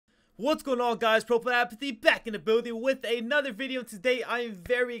What's going on, guys? Apathy back in the building with another video. Today I am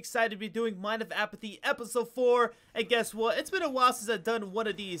very excited to be doing Mind of Apathy episode 4. And guess what? It's been a while since I've done one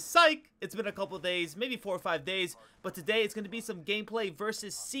of these. Psych! It's been a couple of days, maybe 4 or 5 days. But today it's going to be some gameplay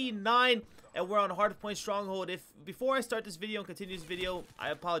versus C9. And we're on Hardpoint Stronghold. Before I start this video and continue this video, I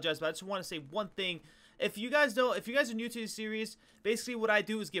apologize, but I just want to say one thing. If you guys are new to this series, basically what I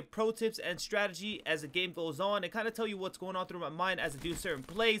do is give pro tips and strategy as the game goes on and kind of tell you what's going on through my mind as I do certain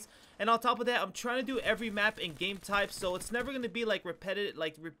plays. And on top of that, I'm trying to do every map and game type, so it's never going to be like repetitive,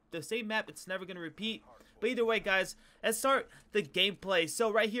 like the same map, it's never going to repeat. But either way, guys, let's start the gameplay.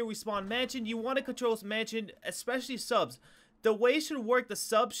 So right here we spawn mansion. You want to control this mansion, especially subs. The way it should work, the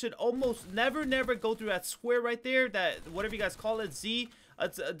sub should almost never go through that square right there, that whatever you guys call it, Z.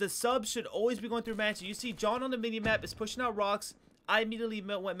 The sub should always be going through mansion. You see John on the mini map is pushing out rocks. I immediately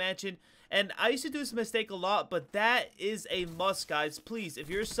went mansion, and I used to do this mistake a lot, but that is a must, guys. Please, if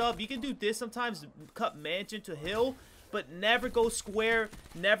you're a sub, you can do this sometimes, cut mansion to hill, but never go square,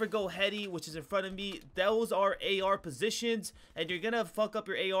 never go heady, which is in front of me. Those are AR positions, and you're gonna fuck up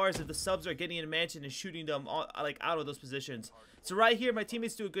your ARs if the subs are getting in a mansion and shooting them like out of those positions. So right here, my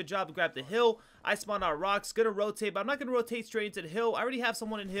teammates do a good job to grab the hill. I spawn out rocks, gonna rotate, but I'm not gonna rotate straight into the hill. I already have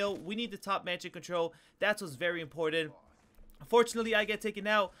someone in hill. We need the top mansion control. That's what's very important. Unfortunately, I get taken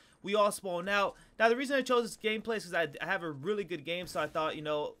out. We all spawn out. Now, the reason I chose this gameplay is because I have a really good game, so I thought, you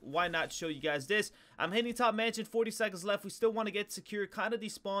know, why not show you guys this? I'm hitting top mansion, 40 seconds left. We still want to get secure, kind of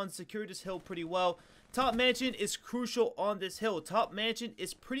despawn, secure this hill pretty well. Top mansion is crucial on this hill. Top mansion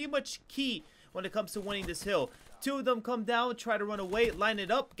is pretty much key when it comes to winning this hill. Two of them come down, try to run away, line it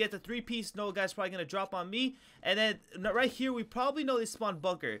up, get the 3-piece. No guy's probably going to drop on me. And then right here, we probably know they spawn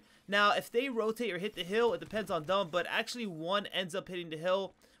bunker. Now, if they rotate or hit the hill, it depends on them. But actually, one ends up hitting the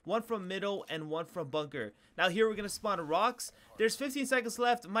hill. One from middle and one from bunker. Now here we're going to spawn rocks. There's 15 seconds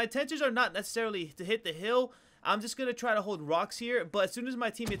left. My intentions are not necessarily to hit the hill. I'm just going to try to hold rocks here. But as soon as my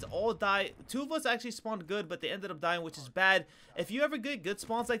teammates all die, 2 of us actually spawned good, but they ended up dying, which is bad. If you ever get good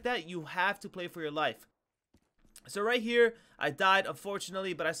spawns like that, you have to play for your life. So right here, I died,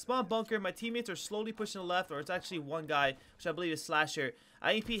 unfortunately, but I spawned bunker. My teammates are slowly pushing to the left, or it's actually one guy, which I believe is Slasher.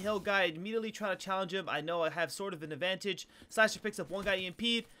 EMP hill guy, immediately try to challenge him. I know I have sort of an advantage. Slasher picks up one guy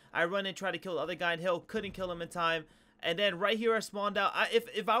EMP'd. I run and try to kill the other guy in hill. Couldn't kill him in time. And then right here, I spawned out.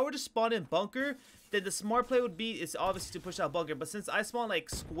 If I were to spawn in bunker, then the smart play would be is obviously to push out bunker. But since I spawn like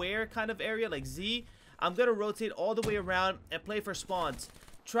square kind of area, like Z, I'm going to rotate all the way around and play for spawns.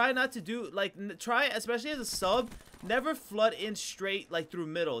 Try not to do, like, especially as a sub, never flood in straight, like, through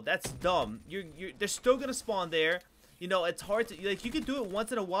middle. That's dumb. They're still gonna spawn there. You know, it's hard to, like, you can do it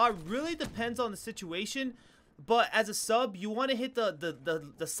once in a while. It really depends on the situation. But as a sub, you want to hit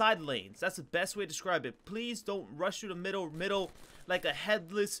the side lanes. That's the best way to describe it. Please don't rush through the middle like a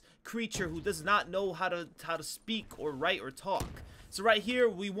headless creature who does not know how to speak or write or talk. So right here,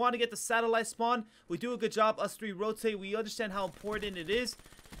 we want to get the satellite spawn. We do a good job. Us 3 rotate. We understand how important it is.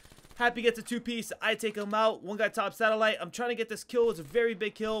 Happy gets a 2-piece. I take him out. One guy top satellite. I'm trying to get this kill. It's a very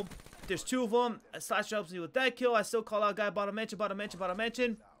big kill. There's 2 of them. Slash helps me with that kill. I still call out guy bottom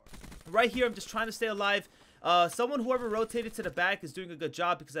mansion. Right here, I'm just trying to stay alive. Whoever rotated to the back is doing a good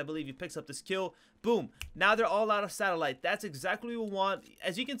job because I believe he picks up this kill. Boom. Now they're all out of satellite. That's exactly what we want.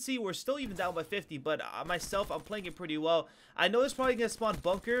 As you can see, we're still even down by 50, but myself, I'm playing it pretty well. I know it's probably going to spawn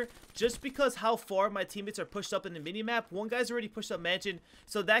bunker just because how far my teammates are pushed up in the minimap. One guy's already pushed up mansion,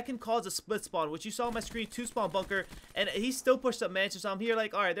 so that can cause a split spawn, which you saw on my screen, 2 spawn bunker, and he's still pushed up mansion, so I'm here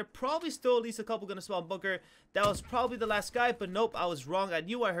like, alright, they're probably still at least a couple going to spawn bunker. That was probably the last guy, but nope, I was wrong. I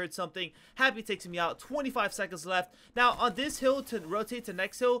knew I heard something. Happy takes me out. 25 seconds left. Now, on this hill, to rotate to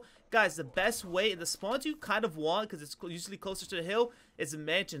next hill, guys, the best way, and the spawns you kind of want, because it's usually closer to the hill, is the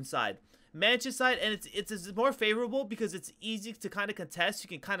mansion side. Mansion side, and it's more favorable because it's easy to kind of contest. You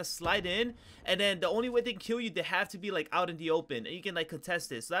can kind of slide in, and then the only way they can kill you, they have to be like out in the open, and you can like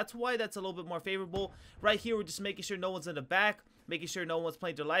contest it. So that's why that's a little bit more favorable. Right here, we're just making sure no one's in the back, making sure no one's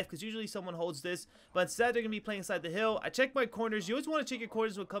playing their life, because usually someone holds this, but instead they're gonna be playing inside the hill. I check my corners. You always want to check your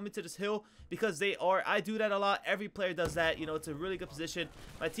corners when coming to this hill, because they are, I do that a lot. Every player does that. You know, it's a really good position.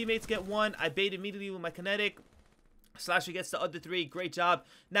 My teammates get one. I bait immediately with my kinetic. Slasher gets the other 3. Great job.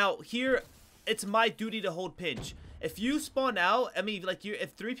 Now here, it's my duty to hold pinch. If you spawn out, I mean, like,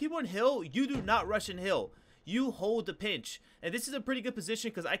 if 3 people in hill, you do not rush in hill. You hold the pinch. And this is a pretty good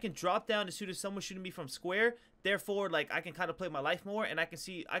position because I can drop down as soon as someone's shooting me from square. Therefore, like, I can kind of play my life more, and I can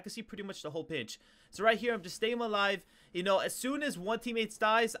see pretty much the whole pinch. So right here, I'm just staying alive. You know, as soon as one teammate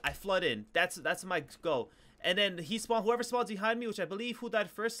dies, I flood in. That's my go. And then whoever spawns behind me, which I believe who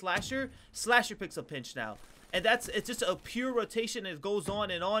died first, Slasher picks up pinch now. And it's just a pure rotation, and it goes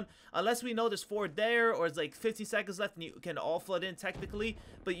on and on unless we know there's 4 there or it's like 15 seconds left and you can all flood in technically.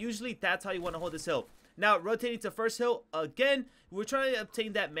 But usually that's how you want to hold this hill. Now, rotating to first hill, again, we're trying to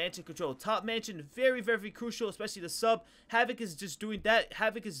obtain that mansion control. Top mansion, very, very crucial, especially the sub. Havoc is just doing that.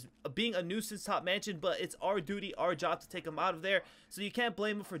 Havoc is being a nuisance top mansion, but it's our duty, our job to take him out of there. So you can't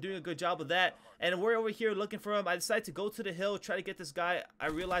blame him for doing a good job of that. And we're over here looking for him. I decided to go to the hill, try to get this guy. I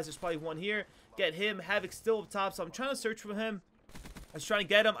realize there's probably one here. Get him. Havoc's still up top, so I'm trying to search for him. I was trying to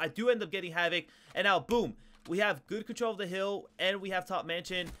get him. I do end up getting Havoc. And now, boom. We have good control of the hill, and we have top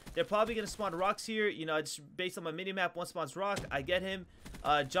mansion. They're probably going to spawn rocks here. You know, it's based on my mini-map. One spawns rock. I get him.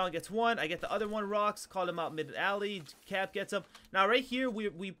 John gets one. I get the other one rocks. Call him out mid-alley. Cap gets him. Now, right here,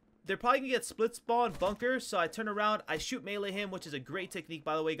 they're probably going to get split spawn bunker. So I turn around. I shoot melee him, which is a great technique,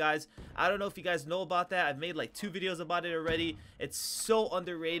 by the way, guys. I don't know if you guys know about that. I've made like 2 videos about it already. It's so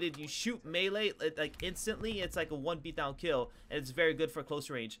underrated. You shoot melee like instantly. It's like a 1 beatdown kill. And it's very good for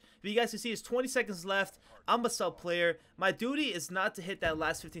close range. But you guys can see it's 20 seconds left. I'm a sub player. My duty is not to hit that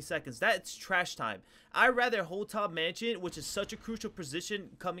last 15 seconds. That's trash time. I'd rather hold top mansion, which is such a crucial position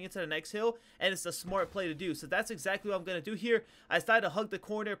coming into the next hill, and it's a smart play to do. So that's exactly what I'm going to do here. I decided to hug the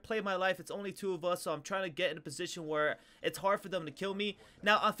corner, play my life. It's only 2 of us, so I'm trying to get in a position where it's hard for them to kill me.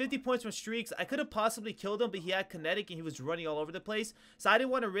 Now, on 50 points from streaks, I could have possibly killed him, but he had kinetic and he was running all over the place. So I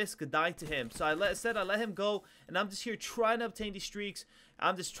didn't want to risk dying to him. So I let him go, and I'm just here trying to obtain these streaks.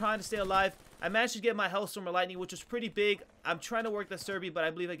 I'm just trying to stay alive. I managed to get my Hellstorm or Lightning, which was pretty big. I'm trying to work the Serby, but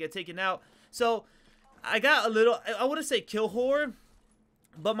I believe I get taken out. So I got a little, I wouldn't say kill whore,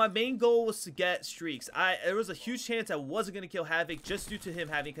 but my main goal was to get streaks. There was a huge chance I wasn't going to kill Havoc just due to him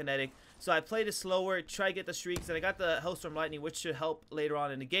having kinetic. So I played it slower, try to get the streaks, and I got the Hellstorm Lightning, which should help later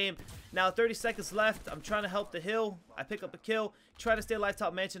on in the game. Now, 30 seconds left. I'm trying to help the hill. I pick up a kill, try to stay alive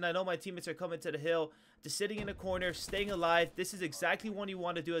top mansion. I know my teammates are coming to the hill. Just sitting in the corner, staying alive. This is exactly what you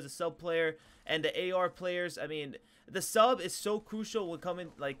want to do as a sub player. And the AR players, I mean, the sub is so crucial when coming,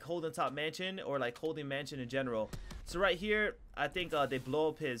 like, holding top mansion or, like, holding mansion in general. So right here, I think they blow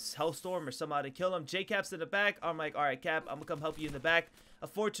up his Hellstorm or somehow to kill him. J-Cap's in the back. I'm like, all right, Cap, I'm going to come help you in the back.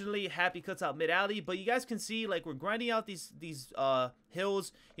 Unfortunately, Happy cuts out mid-alley. But you guys can see, like, we're grinding out these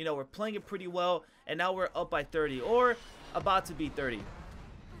hills. You know, we're playing it pretty well. And now we're up by 30 or about to be 30.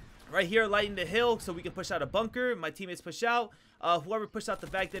 Right here, lighting the hill so we can push out a bunker. My teammates push out. Whoever pushed out the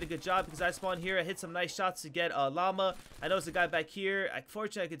back did a good job because I spawned here. I hit some nice shots to get Llama. I know there's a guy back here.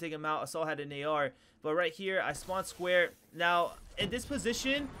 Fortunately, I could take him out. I saw I had an AR. But right here, I spawned square. Now, in this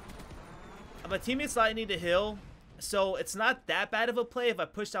position, my teammates lightning the hill. So it's not that bad of a play if I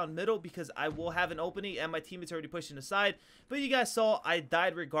push down middle because I will have an opening and my teammates already pushing the side. But you guys saw I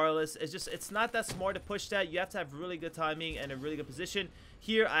died regardless. It's not that smart to push that. You have to have really good timing and a really good position.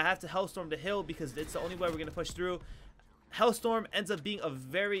 Here I have to Hellstorm the hill because it's the only way we're going to push through. Hellstorm ends up being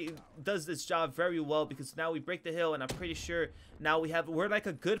does this job very well because now we break the hill and I'm pretty sure now we're like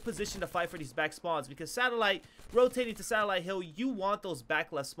a good position to fight for these back spawns because satellite, rotating to satellite hill, you want those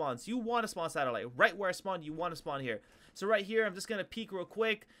back left spawns. You want to spawn satellite right where I spawned. You want to spawn here. So right here, I'm just going to peek real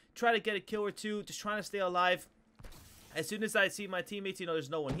quick, try to get a kill or two, just trying to stay alive. As soon as I see my teammates, you know, there's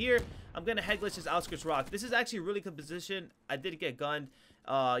no one here, I'm going to head glitch this outskirts rock. This is actually a really good position. I did get gunned.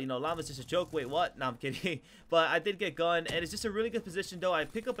 You know, Llama's just a joke. Wait, what? No, I'm kidding. But I did get gunned, and it's just a really good position, though. I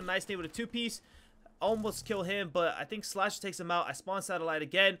pick up a nice nade with a 2-piece. Almost kill him, but I think Slash takes him out. I spawn satellite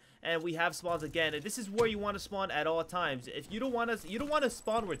again, and we have spawns again. And this is where you want to spawn at all times. If you don't want to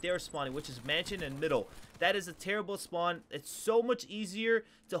spawn where they're spawning, which is mansion and middle. That is a terrible spawn. It's so much easier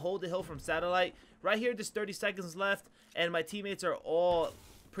to hold the hill from satellite. Right here, there's 30 seconds left, and my teammates are all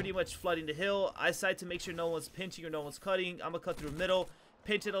pretty much flooding the hill. I decide to make sure no one's pinching or no one's cutting. I'm gonna cut through the middle,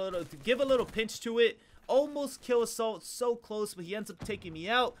 pinch it a little, to give a little pinch to it. Almost kill Assault, so close, but he ends up taking me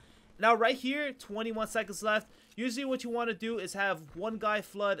out. Now right here, 21 seconds left. Usually what you want to do is have one guy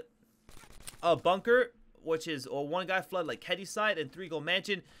flood a bunker, or one guy flood like heady side and 3 go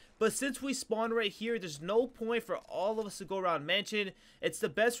mansion. But since we spawn right here, there's no point for all of us to go around mansion. It's the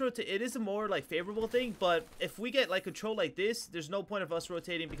best it is a more like favorable thing, but if we get like control like this, there's no point of us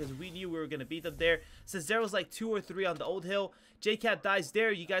rotating because we knew we were gonna beat them there. Since there was like 2 or 3 on the old hill, J-Cap dies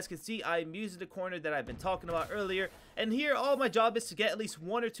there. You guys can see I'm using the corner that I've been talking about earlier. And here, all my job is to get at least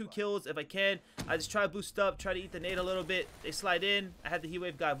 1 or 2 kills if I can. I just try to boost up, try to eat the nade a little bit. They slide in. I had the heat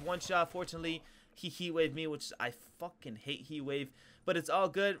wave guy 1 shot. Fortunately, he heat waved me, which I fucking hate heat wave. But it's all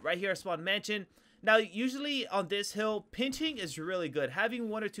good. Right here, I spawn mansion. Now, usually on this hill, pinching is really good. Having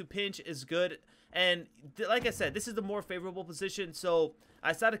 1 or 2 pinch is good. And like I said, this is the more favorable position. So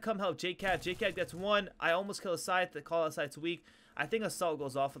I decided to come help J-Cap. J-Cap gets 1. I almost kill a side. The call out side's weak. I think Assault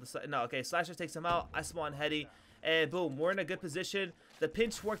goes off of the... No, okay, Slasher takes him out. I spawn Heady. And boom, we're in a good position. The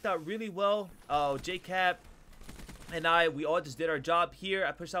pinch worked out really well. Oh, JCap and we all just did our job here.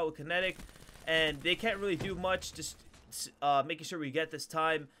 I pushed out with Kinetic. And they can't really do much. Just making sure we get this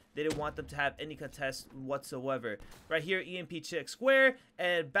time. They didn't want them to have any contest whatsoever. Right here, EMP check square.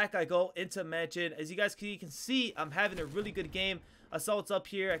 And back I go into Mansion. As you guys can see, I'm having a really good game. Assault's up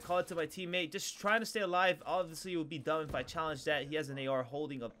here. I call it to my teammate. Just trying to stay alive. Obviously, it would be dumb if I challenged that. He has an AR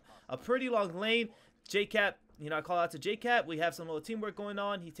holding a pretty long lane. JCap, you know, I call out to JCap. We have some little teamwork going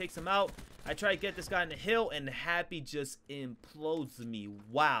on. He takes him out. I try to get this guy in the hill, and Happy just implodes me.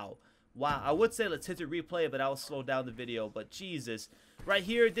 Wow. Wow. I would say let's hit the replay, but I will slow down the video. But Jesus. Right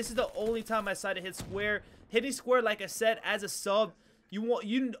here, this is the only time I decided to hit square. Hitting square, like I said, as a sub,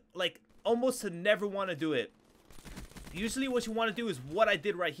 you like almost to never want to do it. Usually what you want to do is what I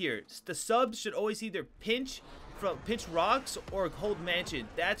did right here. The subs should always either pinch rocks or hold Mansion.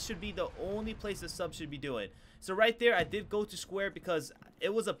 That should be the only place the sub should be doing. So right there, I did go to square because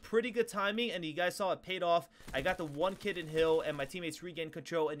it was a pretty good timing, and you guys saw it paid off. I got the one kid in hill, and my teammates regained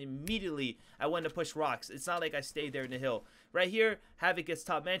control, and immediately I went to push rocks. It's not like I stayed there in the hill. Right here, Havoc gets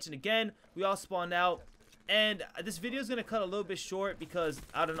top Mansion again. We all spawned out. And this video is going to cut a little bit short because,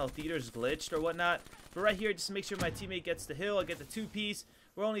 I don't know, theater's glitched or whatnot. But right here, just make sure my teammate gets the hill. I get the 2-piece.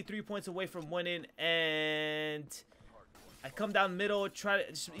 We're only 3 points away from winning. And I come down middle, try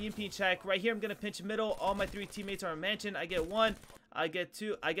to just EMP check. Right here, I'm going to pinch middle. All my 3 teammates are in Mansion. I get 1. I get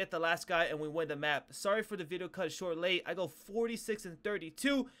 2. I get the last guy, and we win the map. Sorry for the video cut short late. I go 46 and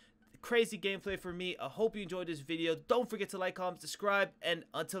 32. Crazy gameplay for me. I hope you enjoyed this video. Don't forget to like, comment, subscribe. And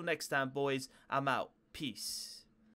until next time, boys, I'm out. Peace.